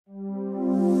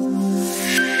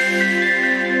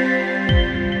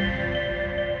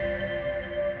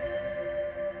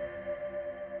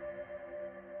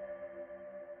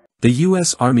The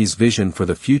U.S. Army's vision for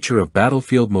the future of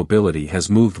battlefield mobility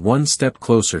has moved one step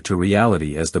closer to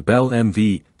reality as the Bell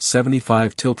V-280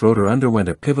 Tiltrotor underwent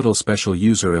a pivotal special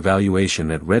user evaluation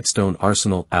at Redstone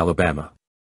Arsenal, Alabama.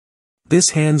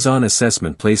 This hands-on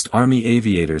assessment placed Army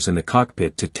aviators in the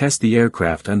cockpit to test the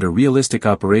aircraft under realistic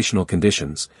operational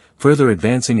conditions, further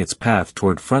advancing its path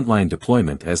toward frontline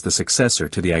deployment as the successor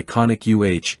to the iconic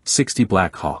UH-60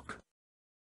 Black Hawk.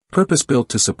 Purpose-built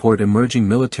to support emerging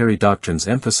military doctrines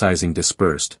emphasizing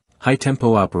dispersed,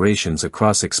 high-tempo operations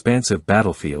across expansive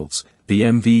battlefields, the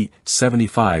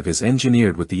MV-75 is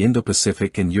engineered with the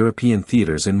Indo-Pacific and European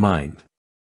theaters in mind.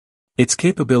 Its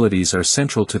capabilities are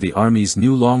central to the Army's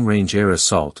new long-range air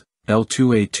assault,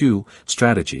 L2A2,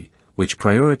 strategy, which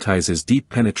prioritizes deep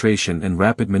penetration and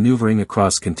rapid maneuvering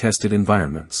across contested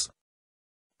environments.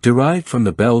 Derived from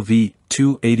the Bell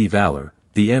V-280 Valor,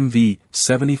 the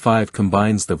MV-75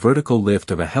 combines the vertical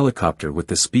lift of a helicopter with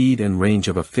the speed and range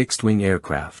of a fixed-wing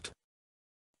aircraft.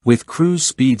 With cruise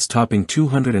speeds topping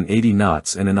 280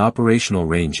 knots and an operational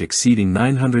range exceeding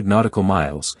 900 nautical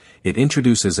miles, it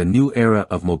introduces a new era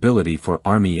of mobility for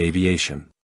Army aviation.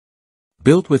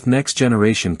 Built with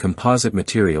next-generation composite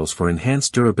materials for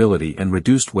enhanced durability and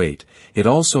reduced weight, it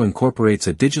also incorporates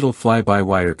a digital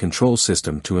fly-by-wire control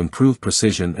system to improve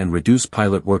precision and reduce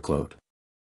pilot workload.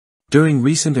 During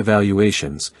recent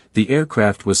evaluations, the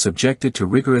aircraft was subjected to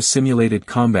rigorous simulated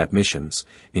combat missions,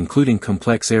 including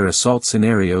complex air assault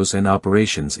scenarios and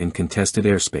operations in contested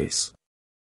airspace.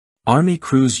 Army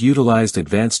crews utilized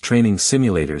advanced training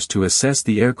simulators to assess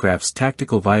the aircraft's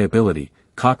tactical viability,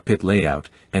 cockpit layout,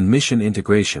 and mission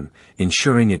integration,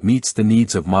 ensuring it meets the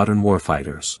needs of modern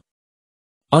warfighters.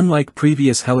 Unlike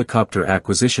previous helicopter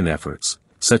acquisition efforts,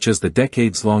 such as the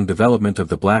decades-long development of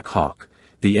the Black Hawk,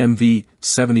 the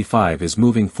MV-75 is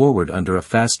moving forward under a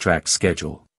fast-track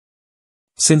schedule.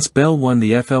 Since Bell won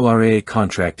the FLRAA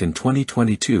contract in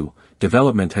 2022,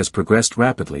 development has progressed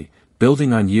rapidly,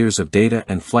 building on years of data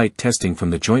and flight testing from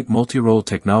the Joint Multi-Role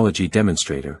Technology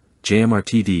Demonstrator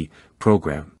 (JMRTD)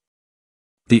 program.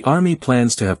 The Army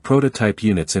plans to have prototype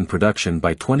units in production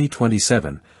by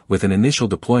 2027, with an initial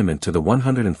deployment to the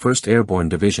 101st Airborne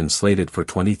Division slated for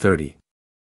 2030.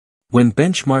 When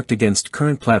benchmarked against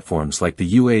current platforms like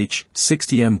the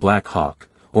UH-60M Black Hawk,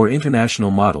 or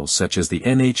international models such as the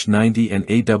NH-90 and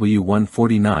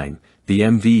AW-149, the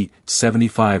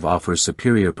MV-75 offers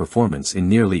superior performance in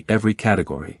nearly every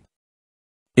category.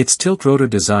 Its tiltrotor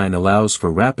design allows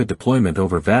for rapid deployment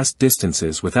over vast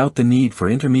distances without the need for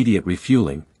intermediate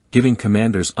refueling, giving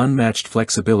commanders unmatched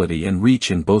flexibility and reach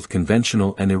in both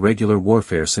conventional and irregular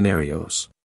warfare scenarios.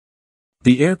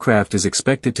 The aircraft is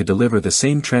expected to deliver the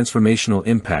same transformational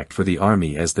impact for the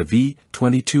Army as the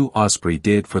V-22 Osprey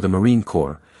did for the Marine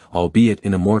Corps, albeit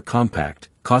in a more compact,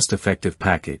 cost-effective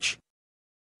package.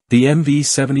 The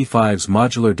MV-75's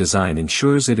modular design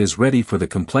ensures it is ready for the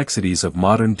complexities of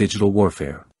modern digital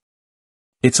warfare.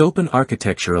 Its open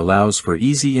architecture allows for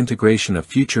easy integration of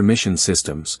future mission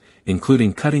systems,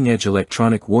 including cutting-edge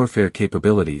electronic warfare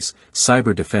capabilities,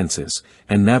 cyber defenses,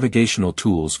 and navigational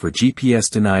tools for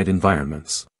GPS-denied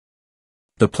environments.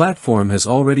 The platform has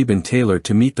already been tailored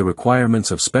to meet the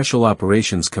requirements of Special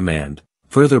Operations Command,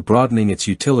 further broadening its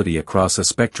utility across a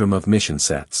spectrum of mission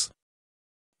sets.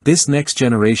 This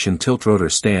next-generation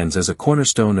tiltrotor stands as a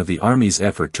cornerstone of the Army's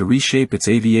effort to reshape its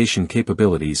aviation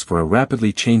capabilities for a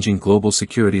rapidly changing global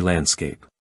security landscape.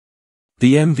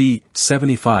 The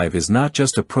MV-75 is not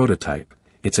just a prototype,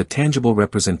 it's a tangible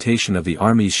representation of the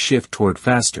Army's shift toward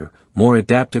faster, more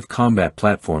adaptive combat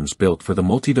platforms built for the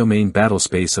multi-domain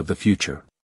battlespace of the future.